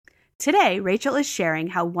Today, Rachel is sharing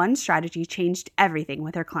how one strategy changed everything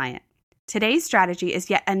with her client. Today's strategy is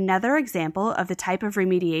yet another example of the type of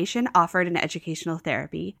remediation offered in educational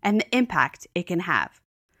therapy and the impact it can have.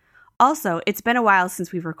 Also, it's been a while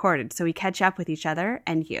since we've recorded, so we catch up with each other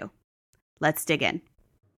and you. Let's dig in.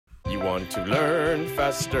 You want to learn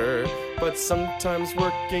faster, but sometimes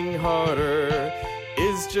working harder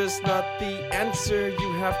is just not the answer.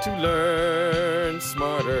 You have to learn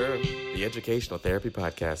smarter. The Educational Therapy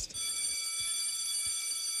Podcast.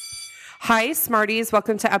 Hi, Smarties.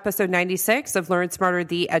 Welcome to episode 96 of Learn Smarter,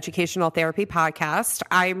 the Educational Therapy Podcast.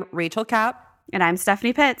 I'm Rachel Kapp. And I'm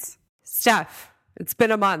Stephanie Pitts. Steph, it's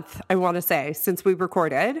been a month, I want to say, since we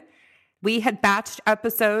recorded. We had batched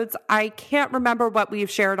episodes. I can't remember what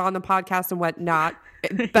we've shared on the podcast and what not.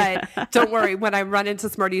 But don't worry, when I run into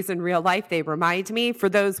Smarties in real life, they remind me. For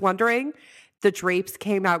those wondering, the drapes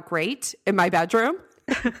came out great in my bedroom.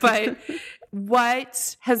 But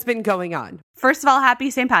what has been going on? First of all,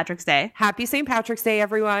 happy St. Patrick's Day. Happy St. Patrick's Day,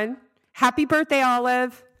 everyone. Happy birthday,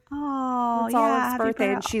 Olive. Oh, it's yeah. Olive's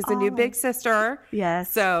birthday, and she's a new big sister.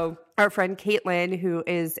 Yes. So our friend Caitlin, who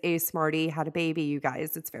is a Smartie, had a baby, you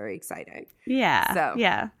guys. It's very exciting. Yeah. So.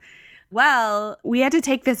 Yeah. Well, we had to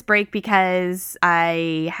take this break because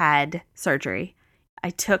I had surgery. I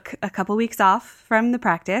took a couple weeks off from the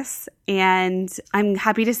practice, and I'm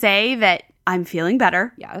happy to say that I'm feeling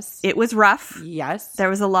better. Yes. It was rough. Yes. There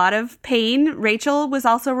was a lot of pain. Rachel was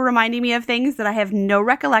also reminding me of things that I have no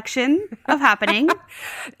recollection of happening.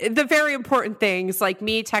 The very important things, like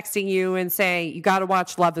me texting you and saying, you got to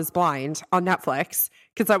watch Love is Blind on Netflix,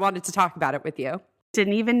 because I wanted to talk about it with you.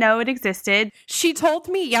 Didn't even know it existed. She told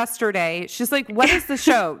me yesterday, she's like, what is the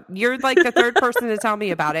show? You're like the third person to tell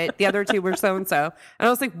me about it. The other two were so-and-so. And I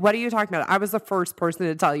was like, what are you talking about? I was the first person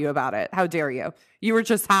to tell you about it. How dare you? You were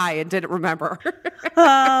just high and didn't remember.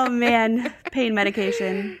 Oh, man. Pain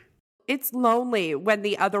medication. It's lonely when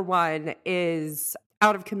the other one is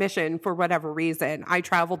out of commission for whatever reason. I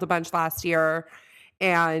traveled a bunch last year.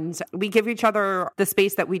 And we give each other the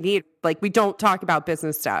space that we need. Like, we don't talk about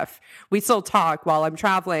business stuff. We still talk while I'm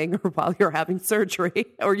traveling or while you're having surgery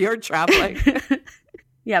or you're traveling.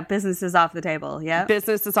 Yeah, business is off the table. Yeah.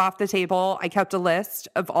 Business is off the table. I kept a list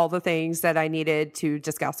of all the things that I needed to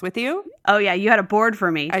discuss with you. Oh, yeah. You had a board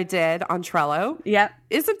for me. I did on Trello. Yep.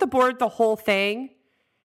 Isn't the board the whole thing?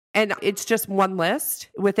 And it's just one list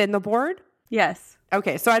within the board? Yes.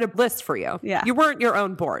 Okay, so I had a list for you. Yeah. You weren't your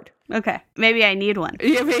own board. Okay. Maybe I need one.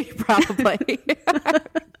 Yeah, probably.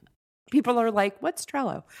 People are like, what's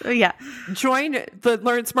Trello? Yeah. Join the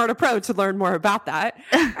Learn Smarter Pro to learn more about that.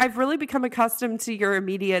 I've really become accustomed to your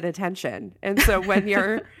immediate attention. And so when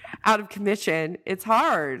you're out of commission, it's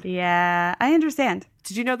hard. Yeah, I understand.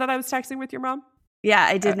 Did you know that I was texting with your mom? Yeah,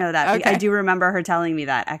 I did know that. Okay. I do remember her telling me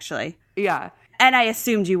that, actually. Yeah. And I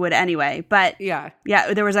assumed you would anyway. But yeah,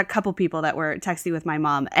 there was a couple people that were texting with my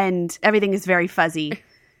mom, and everything is very fuzzy.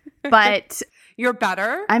 But you're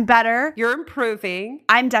better. I'm better. You're improving.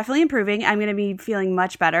 I'm definitely improving. I'm going to be feeling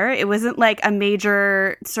much better. It wasn't like a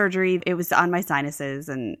major surgery. It was on my sinuses,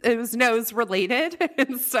 and it was nose related.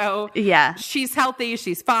 And so yeah, she's healthy.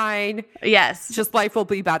 She's fine. Yes. Just life will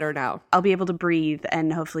be better now. I'll be able to breathe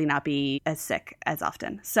and hopefully not be as sick as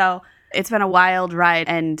often. So it's been a wild ride,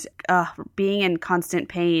 and being in constant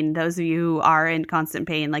pain, those of you who are in constant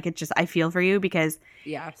pain, like I feel for you because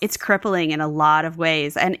yes, it's crippling in a lot of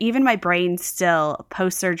ways. And even my brain still,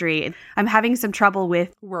 post-surgery, I'm having some trouble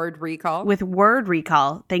with word recall.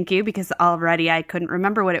 Thank you, because already I couldn't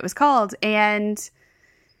remember what it was called. And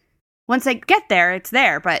once I get there, it's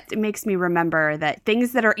there, but it makes me remember that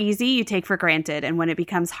things that are easy, you take for granted. And when it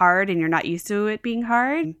becomes hard and you're not used to it being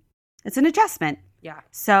hard, it's an adjustment. Yeah.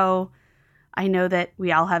 So I know that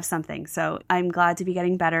we all have something. So I'm glad to be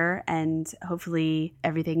getting better, and hopefully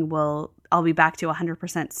I'll be back to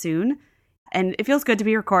 100% soon. And it feels good to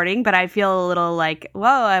be recording, but I feel a little like,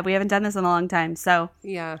 whoa, we haven't done this in a long time. So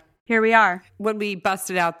yeah, here we are. When we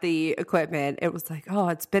busted out the equipment, it was like, oh,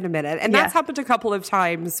 it's been a minute. And that's happened a couple of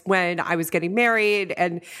times when I was getting married.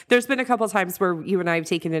 And there's been a couple of times where you and I have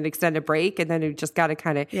taken an extended break, and then we just got to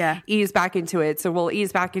kind of ease back into it. So we'll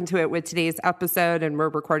ease back into it with today's episode, and we're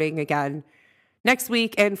recording again next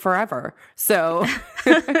week and forever. So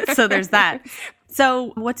so there's that.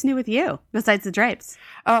 So what's new with you besides the drapes?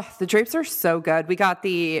 Oh, the drapes are so good. We got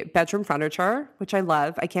the bedroom furniture, which I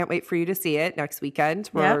love. I can't wait for you to see it next weekend.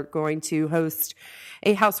 We're going to host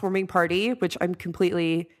a housewarming party, which I'm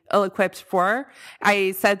completely ill-equipped for.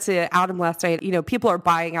 I said to Adam last night, people are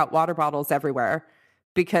buying out water bottles everywhere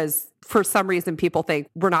because for some reason people think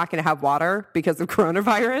we're not going to have water because of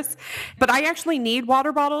coronavirus. But I actually need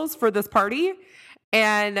water bottles for this party.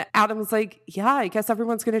 And Adam was like, yeah, I guess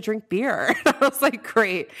everyone's going to drink beer. And I was like,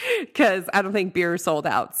 great, because I don't think beer is sold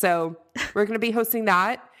out. So we're going to be hosting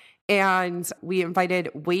that. And we invited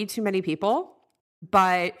way too many people.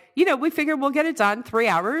 But, we figured we'll get it done 3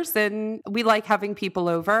 hours. And we like having people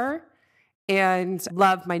over and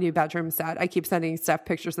love my new bedroom set. I keep sending Steph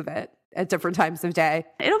pictures of it at different times of day.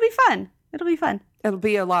 It'll be fun. It'll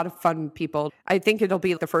be a lot of fun people. I think it'll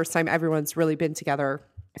be the first time everyone's really been together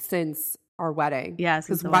since our wedding. Yeah.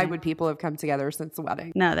 Because why would people have come together since the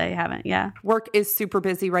wedding? No, they haven't. Yeah. Work is super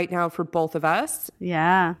busy right now for both of us.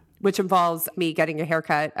 Yeah. Which involves me getting a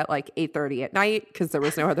haircut at like 8:30 at night because there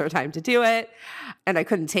was no other time to do it. And I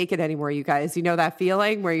couldn't take it anymore, you guys. You know that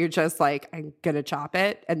feeling where you're just like, I'm going to chop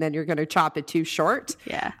it. And then you're going to chop it too short.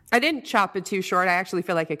 Yeah. I didn't chop it too short. I actually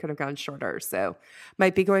feel like I could have gone shorter. So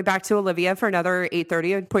might be going back to Olivia for another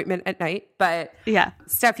 8:30 appointment at night. But yeah,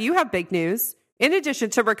 Steph, you have big news. In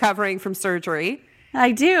addition to recovering from surgery.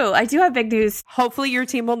 I do have big news. Hopefully your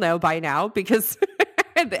team will know by now because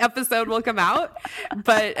the episode will come out.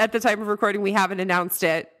 But at the time of recording, we haven't announced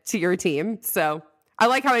it to your team. So I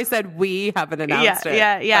like how I said we haven't announced it.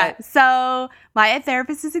 Yeah. So my Ed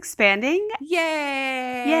Therapist is expanding.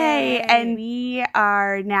 Yay! And we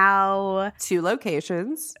are now 2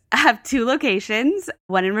 locations. Have 2 locations,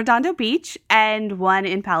 one in Redondo Beach and one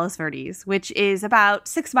in Palos Verdes, which is about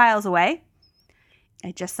 6 miles away.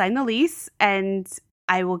 I just signed the lease and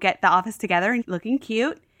I will get the office together and looking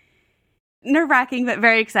cute. Nerve-wracking, but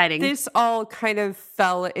very exciting. This all kind of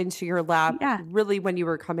fell into your lap really when you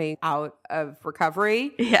were coming out of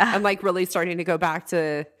recovery. Yeah. And like really starting to go back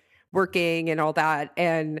to working and all that.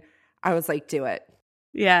 And I was like, do it.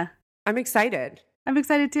 Yeah. I'm excited. I'm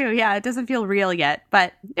excited too. Yeah. It doesn't feel real yet,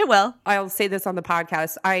 but it will. I'll say this on the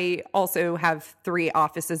podcast. I also have 3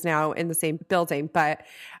 offices now in the same building, but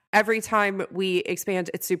every time we expand,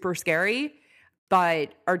 it's super scary.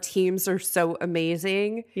 But our teams are so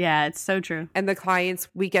amazing. Yeah, it's so true. And the clients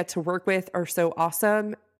we get to work with are so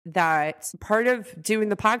awesome that part of doing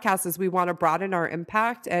the podcast is we want to broaden our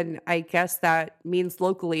impact. And I guess that means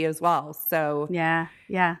locally as well. So yeah.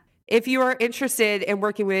 If you are interested in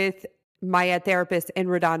working with my Ed Therapist in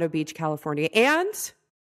Redondo Beach, California and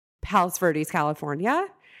Palos Verdes, California,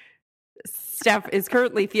 Steph is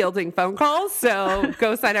currently fielding phone calls, so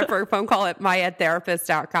go sign up for a phone call at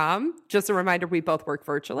myedtherapist.com. Just a reminder, we both work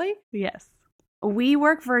virtually. Yes. We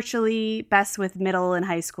work virtually best with middle and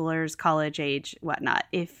high schoolers, college age, whatnot.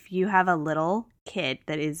 If you have a little kid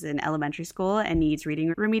that is in elementary school and needs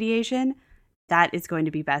reading remediation, that is going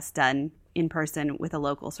to be best done in person with a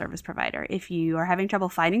local service provider. If you are having trouble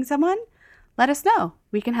finding someone, let us know.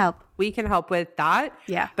 We can help. We can help with that.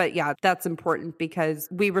 Yeah. But yeah, that's important because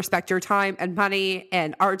we respect your time and money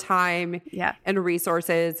and our time and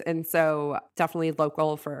resources. And so definitely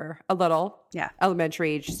local for a little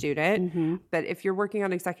elementary age student. Mm-hmm. But if you're working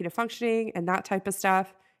on executive functioning and that type of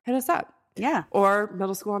stuff, hit us up. Yeah. Or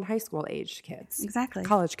middle school and high school age kids. Exactly.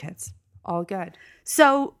 College kids. All good.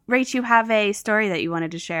 So, Rach, you have a story that you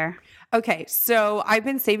wanted to share. Okay, so I've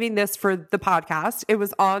been saving this for the podcast. It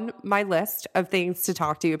was on my list of things to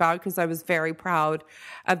talk to you about because I was very proud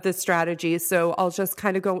of this strategy. So I'll just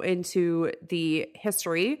kind of go into the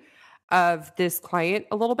history of this client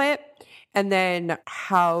a little bit and then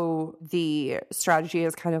how the strategy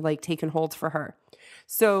has kind of like taken hold for her.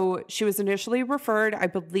 So she was initially referred, I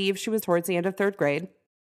believe she was towards the end of 3rd grade.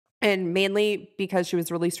 And mainly because she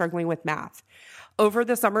was really struggling with math. Over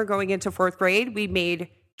the summer going into 4th grade, we made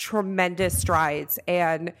tremendous strides.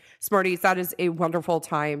 And Smarties, that is a wonderful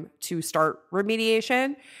time to start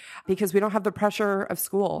remediation because we don't have the pressure of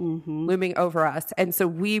school looming over us. And so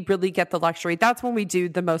we really get the luxury. That's when we do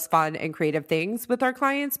the most fun and creative things with our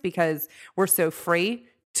clients because we're so free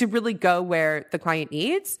to really go where the client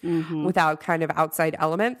needs without kind of outside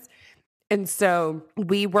elements. And so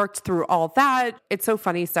we worked through all that. It's so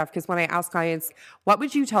funny stuff because when I ask clients, what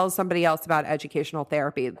would you tell somebody else about educational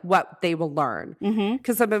therapy, what they will learn?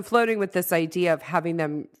 Because I've been floating with this idea of having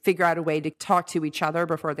them figure out a way to talk to each other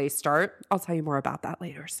before they start. I'll tell you more about that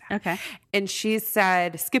later. Okay. And she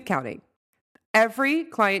said, skip counting. Every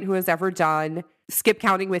client who has ever done skip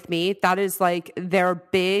counting with me, that is like their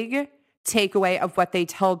big takeaway of what they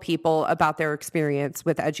tell people about their experience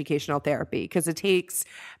with educational therapy because it takes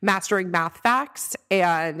mastering math facts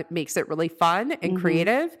and makes it really fun and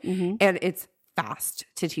creative and it's fast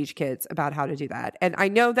to teach kids about how to do that. And I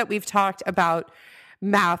know that we've talked about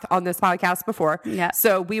math on this podcast before. Yeah.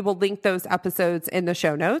 So we will link those episodes in the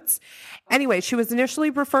show notes. Anyway, she was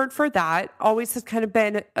initially referred for that, always has kind of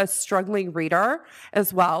been a struggling reader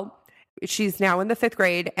as well. She's now in the 5th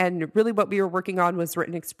grade. And really what we were working on was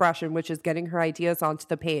written expression, which is getting her ideas onto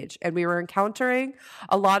the page. And we were encountering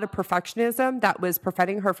a lot of perfectionism that was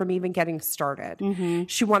preventing her from even getting started. Mm-hmm.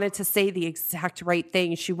 She wanted to say the exact right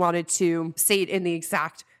thing. She wanted to say it in the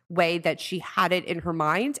exact way that she had it in her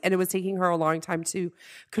mind. And it was taking her a long time to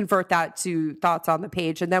convert that to thoughts on the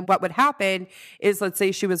page. And then what would happen is, let's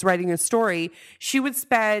say she was writing a story, she would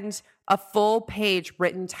spend a full page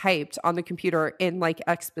written typed on the computer in like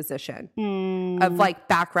exposition of like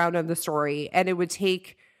background of the story. And it would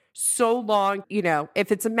take so long, you know,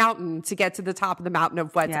 if it's a mountain, to get to the top of the mountain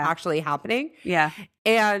of what's actually happening. Yeah.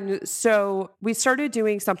 And so we started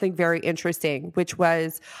doing something very interesting, which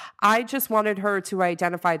was I just wanted her to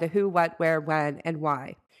identify the who, what, where, when, and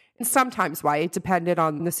why. And sometimes why. It depended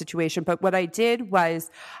on the situation. But what I did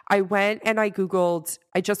was I went and I Googled,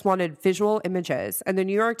 I just wanted visual images. And the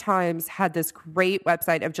New York Times had this great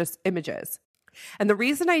website of just images. And the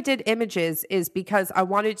reason I did images is because I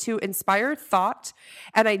wanted to inspire thought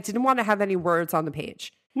and I didn't want to have any words on the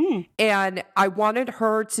page. And I wanted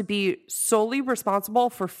her to be solely responsible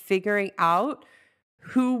for figuring out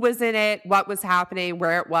who was in it, what was happening,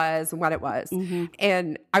 where it was, and what it was. Mm-hmm.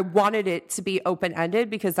 And I wanted it to be open-ended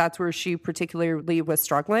because that's where she particularly was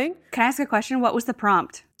struggling. Can I ask a question? What was the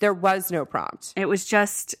prompt? There was no prompt. It was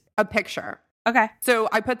just a picture. Okay. So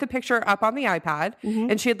I put the picture up on the iPad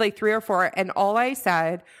and she had like 3 or 4. And all I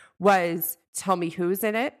said was, tell me who's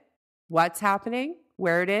in it, what's happening,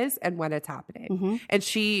 where it is, and when it's happening. Mm-hmm. And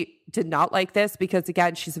she did not like this because,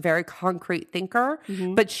 again, she's a very concrete thinker,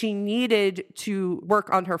 but she needed to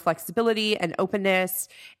work on her flexibility and openness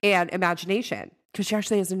and imagination. Because she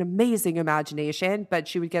actually has an amazing imagination, but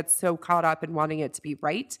she would get so caught up in wanting it to be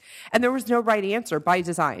right. And there was no right answer by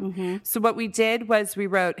design. Mm-hmm. So what we did was we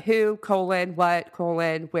wrote who, colon, what,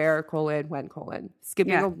 colon, where, colon, when, colon,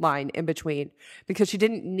 skipping a line in between because she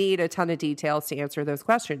didn't need a ton of details to answer those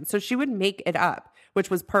questions. So she would make it up, which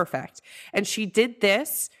was perfect. And she did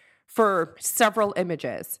this for several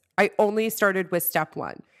images. I only started with step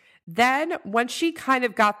 1. Then once she kind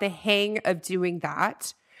of got the hang of doing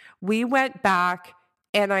that, we went back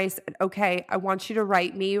and I said, okay, I want you to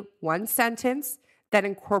write me one sentence that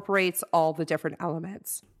incorporates all the different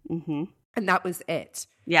elements. Mm-hmm. And that was it.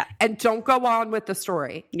 Yeah. And don't go on with the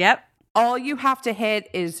story. Yep. All you have to hit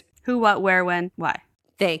is who, what, where, when, why.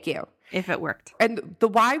 Thank you. If it worked. And the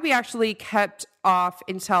why we actually kept off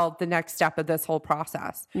until the next step of this whole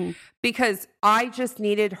process because I just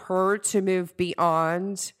needed her to move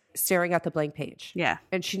beyond staring at the blank page. Yeah.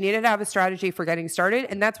 And she needed to have a strategy for getting started.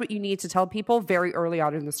 And that's what you need to tell people very early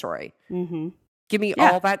on in the story. Mm-hmm. Give me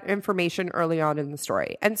all that information early on in the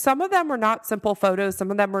story. And some of them were not simple photos.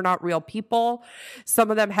 Some of them were not real people.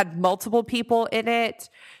 Some of them had multiple people in it.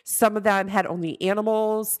 Some of them had only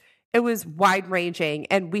animals. It was wide ranging.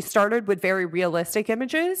 And we started with very realistic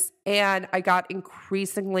images. And I got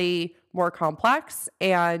increasingly more complex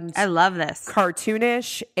and I love this.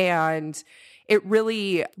 Cartoonish, and it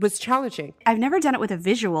really was challenging. I've never done it with a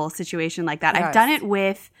visual situation like that. Yes. I've done it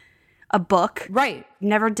with a book. Right.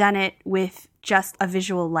 Never done it with just a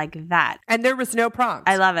visual like that. And there was no prompt.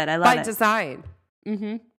 I love it. I love it. By design.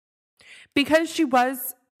 Mm-hmm. Because she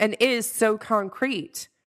was and is so concrete.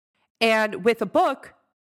 And with a book,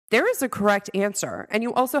 there is a correct answer. And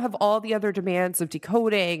you also have all the other demands of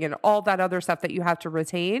decoding and all that other stuff that you have to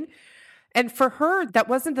retain. And for her, that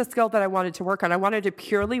wasn't the skill that I wanted to work on. I wanted to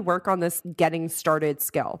purely work on this getting started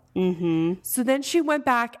skill. Mm-hmm. So then she went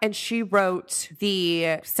back and she wrote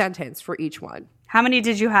the sentence for each one. How many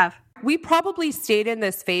did you have? We probably stayed in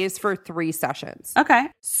this phase for 3 sessions. Okay.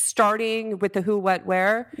 Starting with the who, what,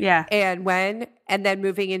 where, and when, and then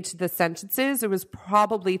moving into the sentences. It was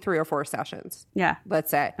probably 3 or 4 sessions. Yeah. Let's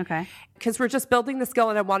say. Okay. Because we're just building the skill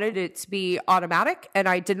and I wanted it to be automatic and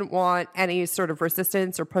I didn't want any sort of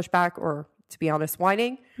resistance or pushback or, to be honest,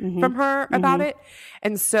 whining from her about it.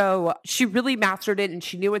 And so she really mastered it and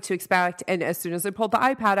she knew what to expect. And as soon as I pulled the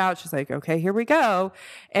iPad out, she's like, okay, here we go.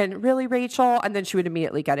 And really, Rachel? And then she would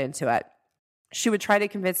immediately get into it. She would try to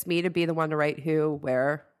convince me to be the one to write who,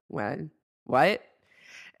 where, when, what.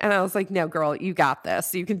 And I was like, no, girl, you got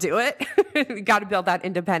this. You can do it. You got to build that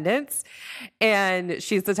independence. And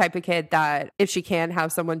she's the type of kid that if she can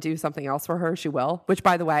have someone do something else for her, she will. Which,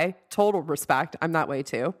 by the way, total respect. I'm that way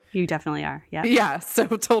too. You definitely are. Yeah. Yeah. So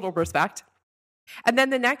total respect. And then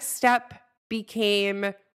the next step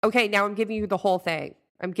became, okay, now I'm giving you the whole thing.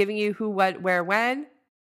 I'm giving you who, what, where, when.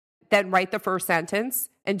 Then write the first sentence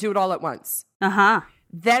and do it all at once. Uh-huh.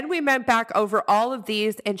 Then we went back over all of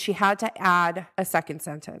these and she had to add a second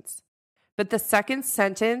sentence. But the second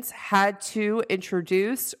sentence had to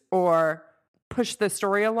introduce or push the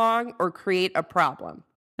story along or create a problem.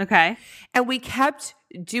 Okay. And we kept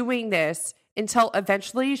doing this until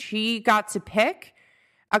eventually she got to pick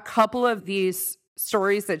a couple of these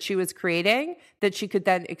stories that she was creating that she could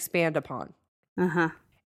then expand upon. Uh-huh.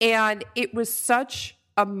 And it was such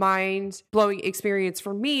a mind-blowing experience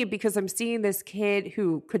for me because I'm seeing this kid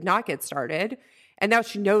who could not get started, and now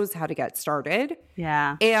she knows how to get started.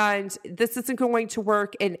 Yeah. And this isn't going to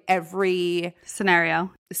work in every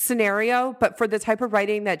Scenario, but for the type of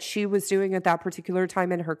writing that she was doing at that particular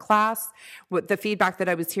time in her class, with the feedback that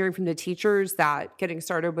I was hearing from the teachers that getting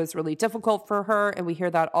started was really difficult for her, and we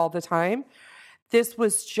hear that all the time. This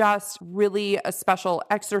was just really a special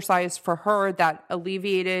exercise for her that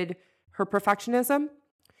alleviated her perfectionism,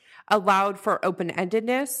 allowed for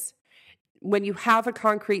open-endedness. When you have a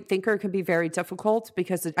concrete thinker, it can be very difficult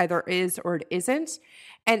because it either is or it isn't.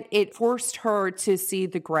 And it forced her to see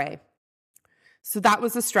the gray. So that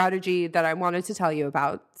was a strategy that I wanted to tell you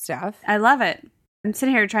about, Steph. I love it. I'm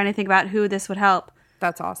sitting here trying to think about who this would help.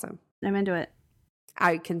 That's awesome. I'm into it.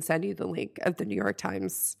 I can send you the link of the New York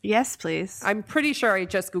Times. Yes, please. I'm pretty sure I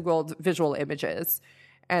just Googled visual images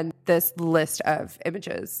and this list of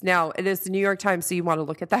images. Now, it is the New York Times, so you want to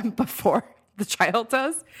look at them before the child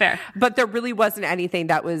does. Fair. But there really wasn't anything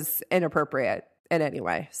that was inappropriate in any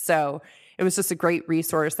way. So it was just a great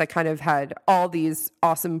resource that kind of had all these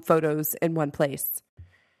awesome photos in one place.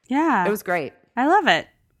 Yeah. It was great. I love it.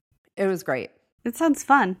 It was great. It sounds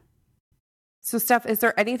fun. So, Steph, is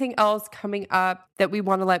there anything else coming up that we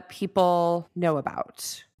want to let people know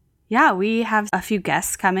about? Yeah, we have a few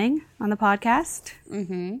guests coming on the podcast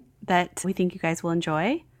that we think you guys will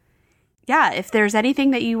enjoy. Yeah, if there's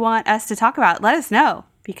anything that you want us to talk about, let us know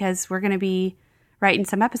because we're going to be writing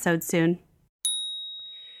some episodes soon.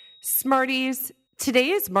 Smarties,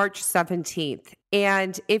 today is March 17th.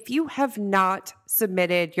 And if you have not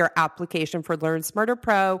submitted your application for Learn Smarter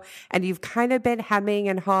Pro and you've kind of been hemming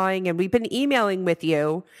and hawing and we've been emailing with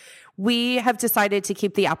you, we have decided to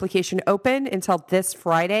keep the application open until this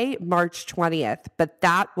Friday, March 20th. But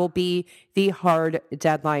that will be the hard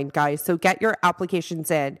deadline, guys. So get your applications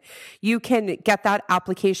in. You can get that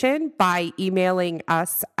application by emailing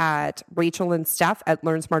us at Rachel and Steph at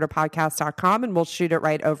LearnSmarterPodcast.com, and we'll shoot it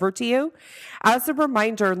right over to you. As a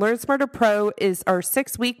reminder, Learn Smarter Pro is our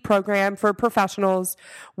 6-week program for professionals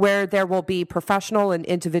where there will be professional and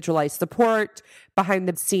individualized support,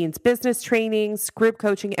 behind-the-scenes business trainings, group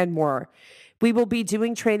coaching, and more. We will be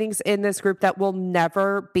doing trainings in this group that will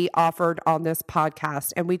never be offered on this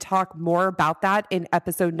podcast. And we talk more about that in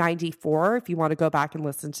episode 94 if you want to go back and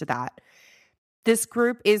listen to that. This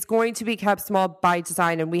group is going to be kept small by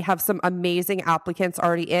design, and we have some amazing applicants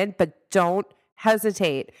already in, but don't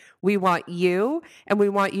hesitate. We want you, and we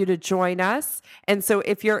want you to join us. And so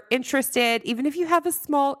if you're interested, even if you have a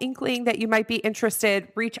small inkling that you might be interested,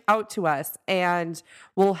 reach out to us and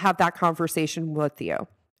we'll have that conversation with you.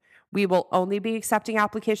 We will only be accepting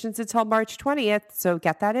applications until March 20th, so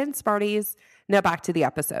get that in, Smarties. Now back to the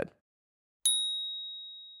episode.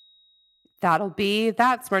 That'll be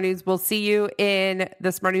that, Smarties. We'll see you in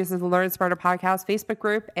the Smarties and the Learn Smarter podcast Facebook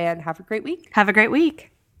group, and have a great week. Have a great week.